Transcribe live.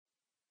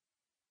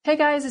Hey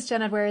guys, it's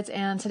Jen Edwards,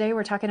 and today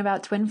we're talking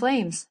about twin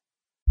flames.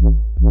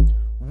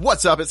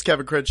 What's up? It's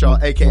Kevin Crenshaw,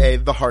 aka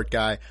The Heart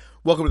Guy.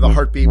 Welcome to The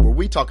Heartbeat, where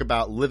we talk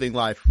about living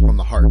life from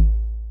the heart.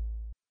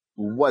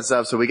 What's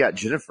up? So we got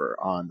Jennifer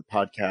on the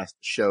podcast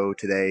show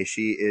today.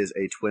 She is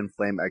a twin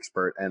flame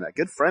expert and a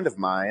good friend of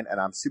mine, and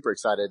I'm super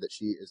excited that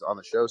she is on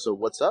the show. So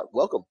what's up?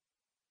 Welcome.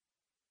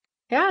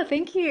 Yeah,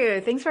 thank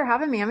you. Thanks for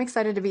having me. I'm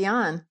excited to be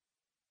on.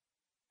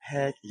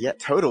 Heck yeah,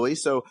 totally.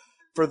 So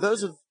for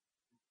those of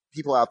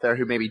people out there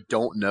who maybe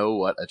don't know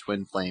what a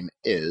twin flame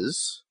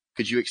is,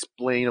 could you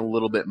explain a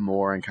little bit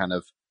more and kind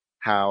of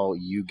how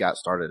you got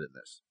started in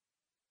this?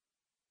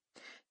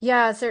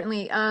 Yeah,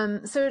 certainly.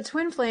 So a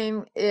twin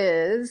flame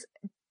is,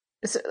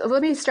 so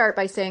let me start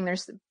by saying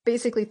there's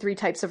basically three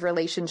types of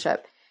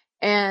relationship.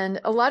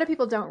 And a lot of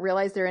people don't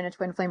realize they're in a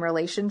twin flame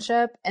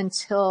relationship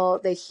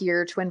until they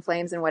hear twin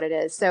flames and what it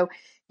is. So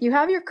you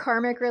have your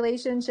karmic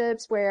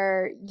relationships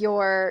where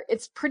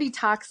it's pretty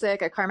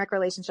toxic. A karmic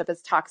relationship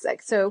is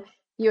toxic. So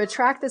you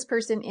attract this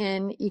person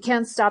in, you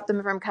can't stop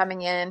them from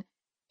coming in.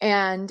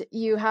 And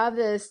you have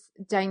this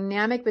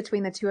dynamic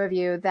between the two of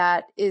you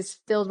that is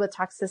filled with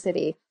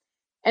toxicity.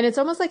 And it's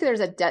almost like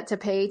there's a debt to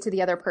pay to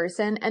the other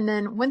person. And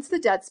then once the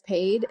debt's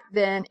paid,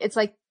 then it's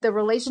like the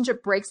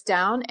relationship breaks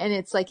down and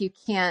it's like you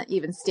can't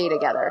even stay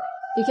together.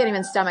 You can't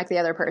even stomach the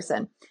other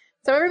person.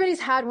 So everybody's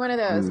had one of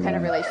those kind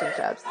of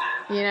relationships,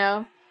 you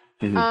know?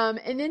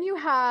 And then you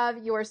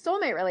have your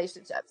soulmate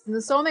relationships. And the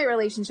soulmate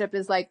relationship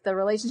is like the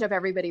relationship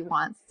everybody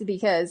wants,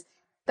 because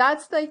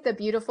that's like the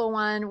beautiful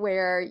one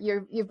where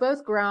you've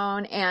both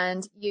grown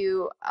and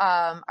you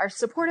are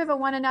supportive of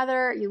one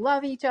another. You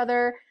love each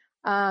other.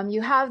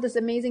 You have this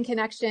amazing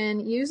connection.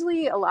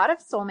 Usually a lot of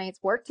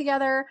soulmates work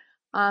together.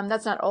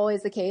 That's not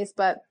always the case,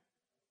 but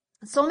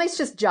soulmates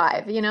just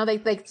jive, you know, they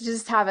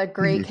just have a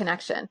great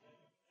connection.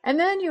 And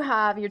then you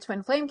have your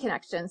twin flame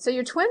connection. So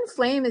your twin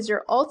flame is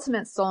your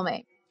ultimate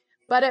soulmate.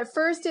 But at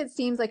first it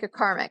seems like a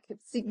karmic,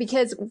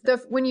 because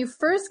when you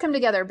first come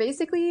together,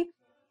 basically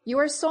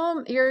your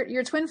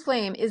twin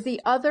flame is the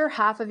other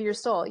half of your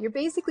soul. You're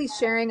basically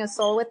sharing a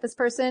soul with this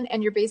person,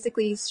 and you're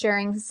basically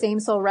sharing the same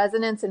soul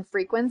resonance and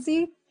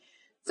frequency.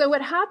 So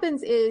what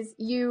happens is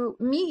you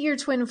meet your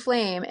twin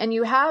flame and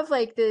you have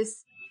like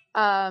this,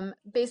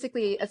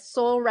 basically a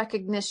soul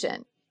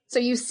recognition. So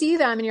you see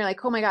them and you're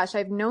like, oh my gosh,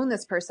 I've known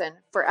this person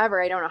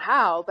forever. I don't know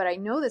how, but I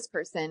know this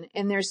person.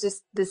 And there's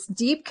just this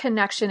deep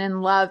connection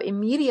and love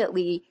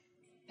immediately.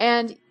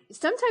 And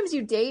sometimes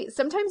you date,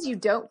 sometimes you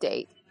don't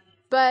date.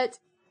 But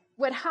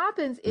what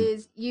happens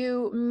is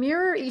you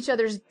mirror each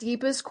other's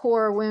deepest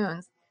core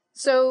wounds.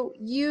 So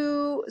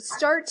you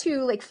start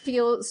to like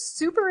feel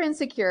super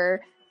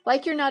insecure,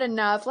 like you're not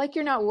enough, like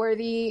you're not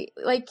worthy,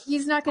 like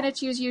he's not going to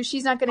choose you,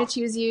 she's not going to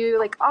choose you,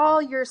 like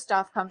all your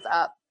stuff comes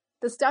up.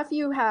 The stuff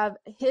you have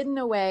hidden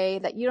away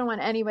that you don't want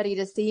anybody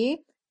to see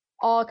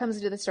all comes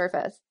to the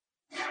surface.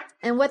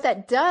 And what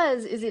that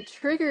does is it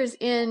triggers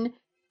in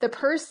the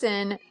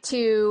person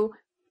to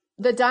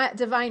the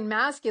divine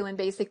masculine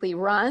basically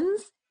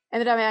runs,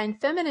 and the divine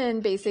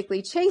feminine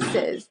basically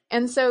chases.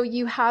 And so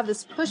you have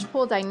this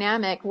push-pull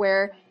dynamic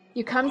where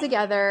you come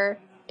together,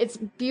 it's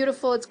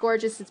beautiful, it's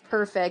gorgeous, it's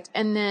perfect.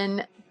 And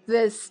then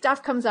the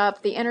stuff comes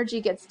up, the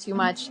energy gets too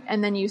much,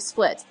 and then you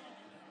split.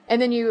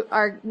 And then you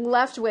are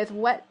left with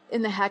what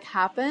in the heck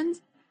happened,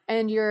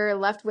 and you're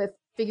left with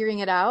figuring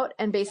it out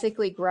and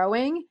basically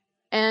growing.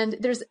 And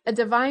there's a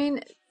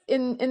divine,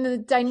 in the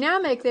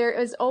dynamic, there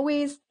is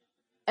always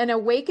an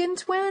awakened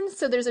twin.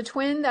 So there's a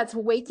twin that's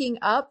waking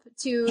up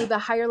to the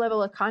higher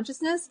level of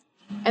consciousness,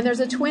 and there's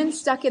a twin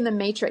stuck in the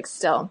matrix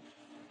still.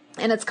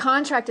 And it's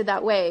contracted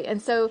that way.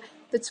 And so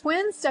the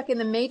twin stuck in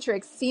the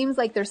matrix seems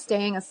like they're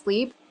staying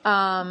asleep,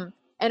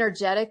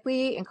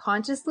 energetically and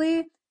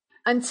consciously,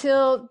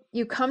 until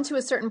you come to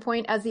a certain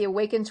point as the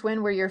awakened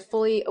twin where you're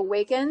fully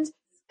awakened,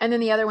 and then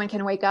the other one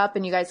can wake up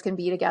and you guys can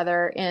be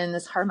together in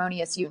this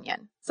harmonious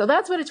union. So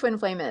that's what a twin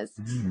flame is.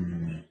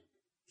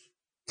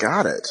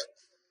 Got it.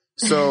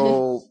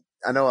 So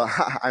I know,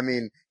 I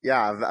mean,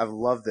 yeah, I've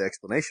loved the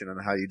explanation on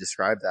how you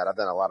described that. I've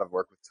done a lot of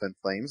work with twin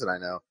flames, and I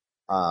know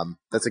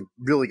that's a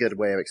really good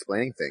way of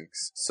explaining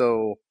things.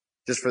 So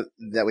just for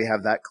that, we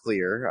have that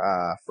clear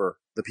for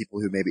the people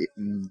who maybe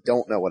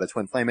don't know what a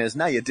twin flame is.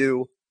 Now you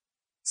do.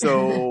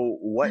 So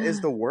what is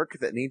the work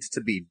that needs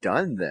to be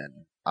done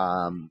then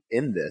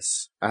in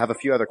this? I have a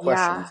few other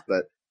questions,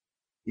 but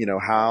you know,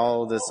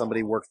 how does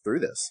somebody work through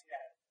this?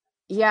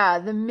 Yeah,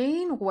 the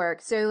main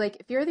work. So like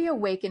if you're the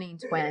awakening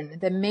twin,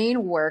 the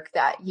main work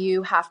that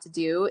you have to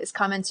do is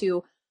come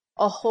into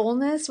a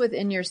wholeness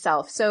within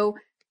yourself. So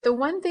the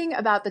one thing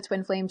about the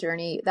twin flame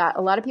journey that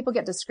a lot of people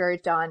get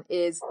discouraged on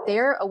is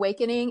they're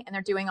awakening and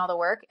they're doing all the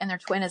work and their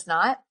twin is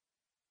not.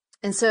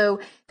 And so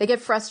they get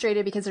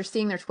frustrated because they're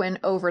seeing their twin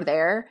over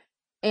there.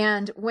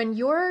 And when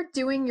you're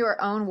doing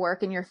your own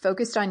work and you're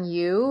focused on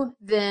you,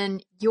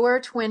 then your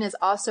twin is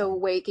also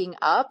waking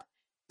up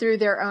through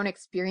their own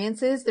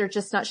experiences. They're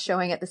just not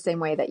showing it the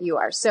same way that you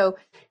are. So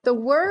the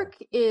work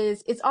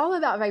it's all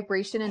about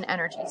vibration and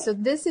energy. So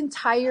this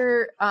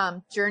entire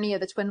journey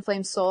of the twin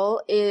flame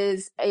soul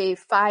is a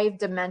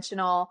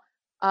 5-dimensional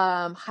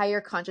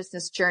higher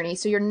consciousness journey.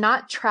 So you're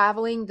not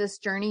traveling this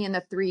journey in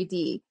the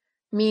 3D,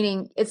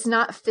 meaning it's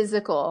not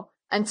physical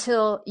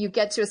until you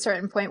get to a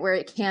certain point where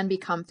it can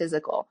become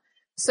physical.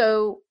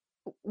 So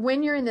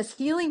when you're in this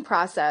healing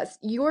process,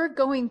 you're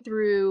going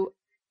through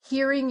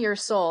hearing your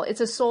soul.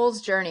 It's a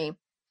soul's journey.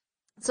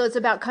 So it's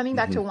about coming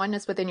back to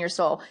oneness within your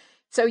soul.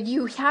 So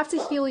you have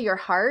to heal your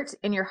heart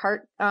and your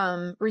heart,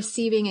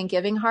 receiving and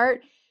giving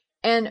heart,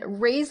 and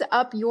raise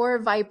up your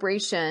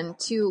vibration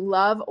to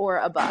love or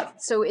above.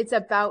 So it's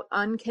about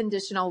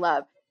unconditional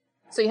love.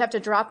 So you have to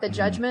drop the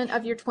judgment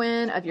of your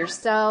twin, of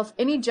yourself,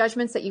 any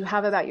judgments that you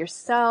have about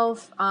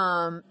yourself,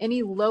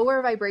 any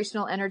lower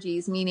vibrational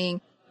energies, meaning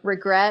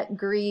regret,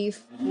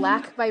 grief,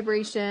 lack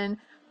vibration,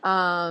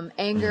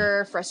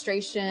 anger,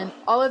 frustration,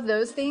 all of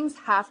those things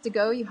have to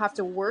go. You have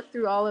to work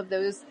through all of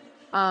those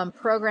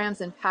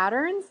programs and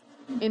patterns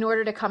in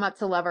order to come up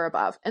to love or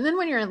above. And then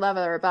when you're in love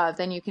or above,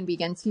 then you can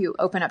begin to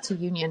open up to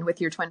union with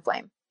your twin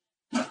flame.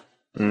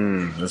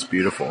 That's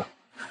beautiful.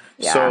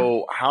 Yeah.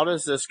 So how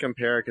does this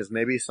compare? Because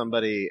maybe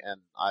somebody,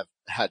 and I've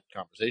had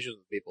conversations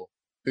with people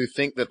who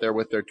think that they're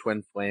with their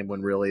twin flame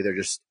when really they're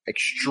just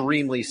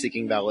extremely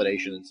seeking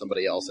validation in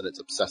somebody else, and it's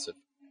obsessive.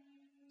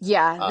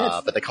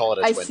 Yeah. But they call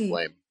it a twin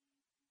flame.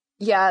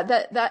 Yeah,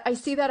 that I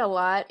see that a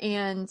lot.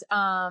 And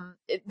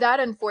that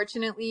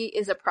unfortunately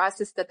is a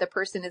process that the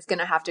person is going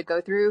to have to go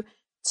through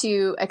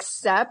to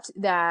accept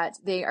that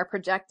they are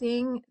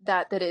projecting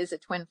that is a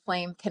twin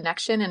flame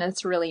connection, and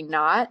it's really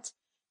not.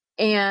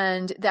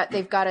 And that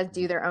they've got to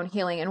do their own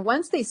healing. And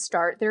once they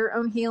start their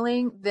own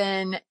healing,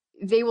 then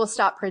they will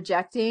stop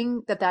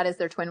projecting that is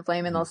their twin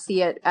flame, and they'll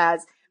see it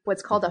as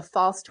what's called a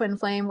false twin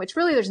flame, which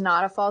really there's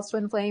not a false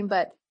twin flame,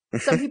 but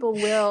some people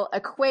will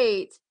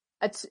equate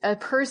a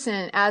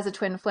person as a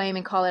twin flame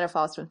and call it a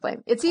false twin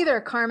flame. It's either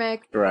a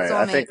karmic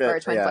soulmate or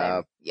a twin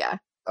flame. Yeah.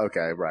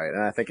 Okay, right.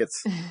 And I think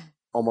it's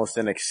almost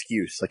an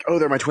excuse. Like, oh,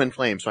 they're my twin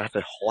flame, so I have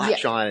to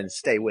latch on and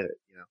stay with it,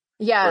 you know?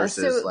 Yeah.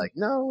 Versus like,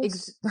 no.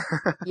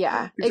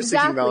 Yeah. You're just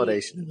seeking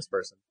validation in this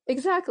person.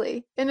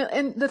 Exactly.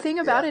 And the thing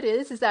about it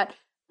is that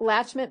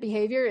latchment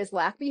behavior is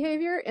lack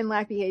behavior, and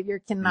lack behavior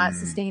cannot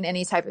sustain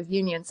any type of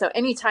union. So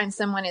anytime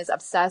someone is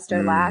obsessed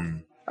or lack,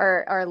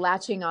 or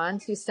latching on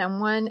to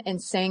someone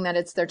and saying that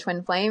it's their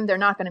twin flame, they're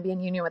not going to be in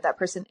union with that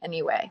person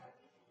anyway.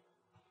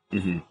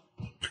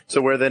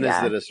 So where then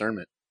is the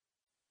discernment?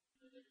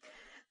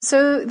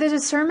 So the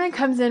discernment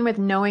comes in with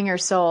knowing your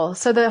soul.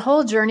 So the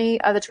whole journey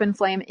of the twin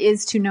flame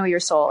is to know your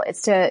soul.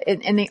 It's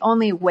and the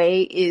only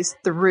way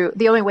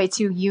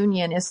to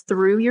union is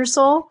through your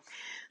soul.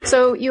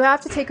 So you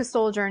have to take a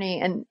soul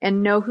journey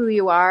and know who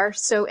you are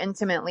so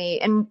intimately.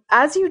 And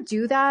as you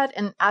do that,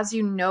 and as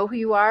you know who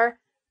you are,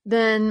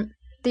 then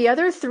the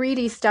other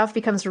 3D stuff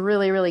becomes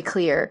really, really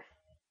clear.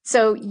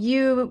 So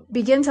you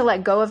begin to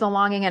let go of the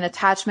longing and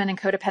attachment and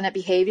codependent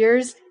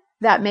behaviors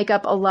that make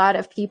up a lot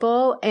of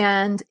people,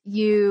 and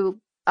you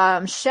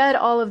shed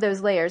all of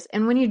those layers.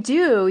 And when you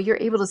do, you're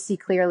able to see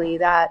clearly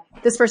that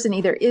this person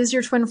either is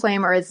your twin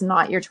flame or it's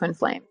not your twin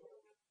flame.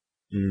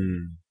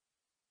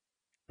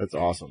 That's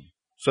awesome.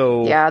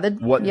 So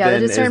the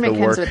discernment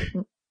comes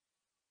with.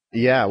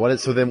 Yeah.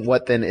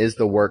 What then is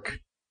the work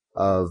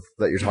of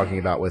that you're talking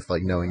about with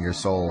like knowing your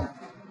soul?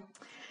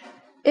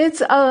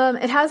 It's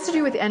it has to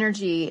do with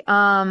energy.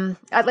 I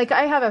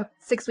have a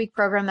 6-week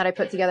program that I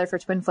put together for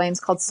twin flames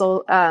called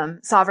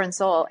Sovereign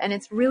Soul, and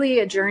it's really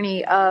a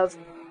journey of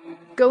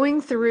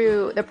going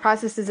through the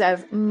processes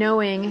of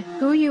knowing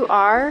who you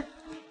are,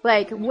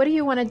 like what do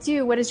you want to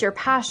do, what is your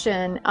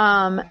passion,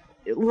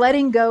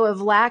 letting go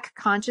of lack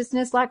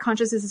consciousness. Lack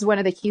consciousness is one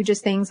of the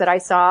hugest things that I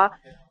saw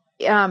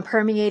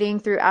permeating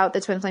throughout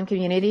the twin flame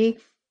community,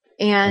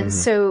 and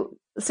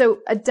So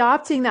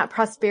adopting that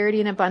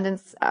prosperity and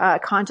abundance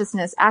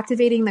consciousness,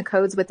 activating the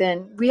codes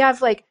within. We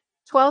have like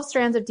 12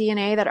 strands of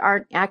DNA that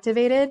aren't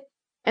activated,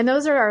 and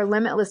those are our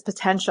limitless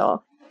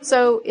potential.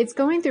 So it's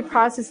going through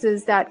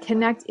processes that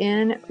connect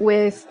in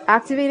with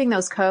activating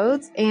those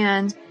codes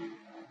and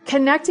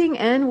connecting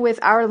in with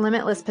our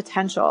limitless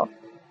potential.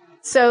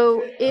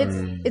 So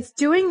it's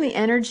doing the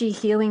energy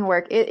healing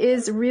work. It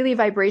is really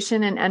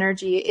vibration and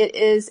energy. It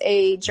is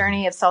a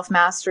journey of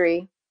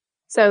self-mastery.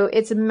 So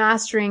it's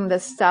mastering the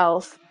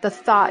self, the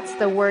thoughts,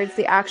 the words,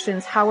 the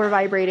actions, how we're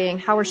vibrating,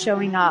 how we're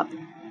showing up,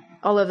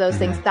 all of those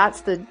things.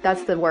 That's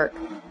the work.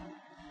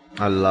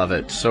 I love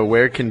it. So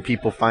where can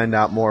people find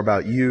out more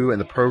about you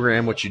and the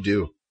program, what you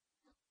do?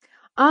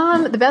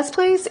 The best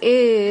place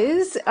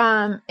is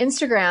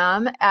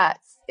Instagram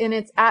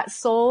it's at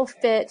Soul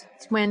Fit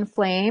Twin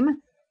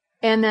Flame.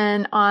 And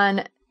then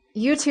on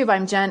YouTube,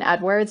 I'm Jen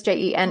Edwards,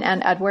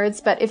 Jenn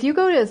Edwards. But if you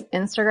go to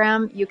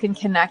Instagram, you can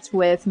connect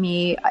with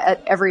me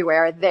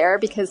everywhere there,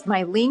 because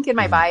my link in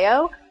my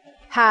bio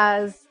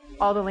has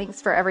all the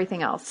links for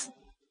everything else.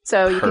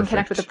 So you can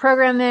connect with the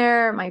program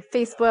there, my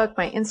Facebook,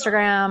 my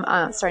Instagram,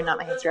 not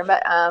my Instagram,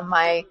 but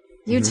my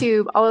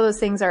YouTube, all of those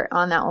things are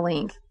on that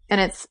link. And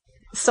it's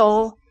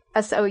Soul,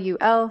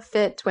 SOUL,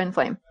 Fit Twin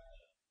Flame.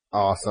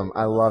 Awesome.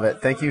 I love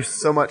it. Thank you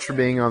so much for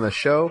being on the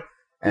show.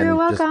 And You're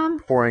welcome.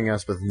 Just pouring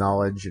us with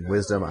knowledge and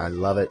wisdom. I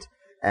love it.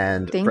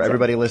 And Thank for you.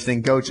 everybody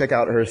listening, go check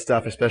out her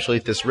stuff, especially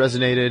if this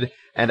resonated.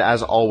 And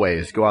as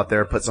always, go out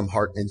there, put some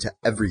heart into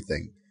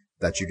everything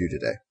that you do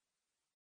today.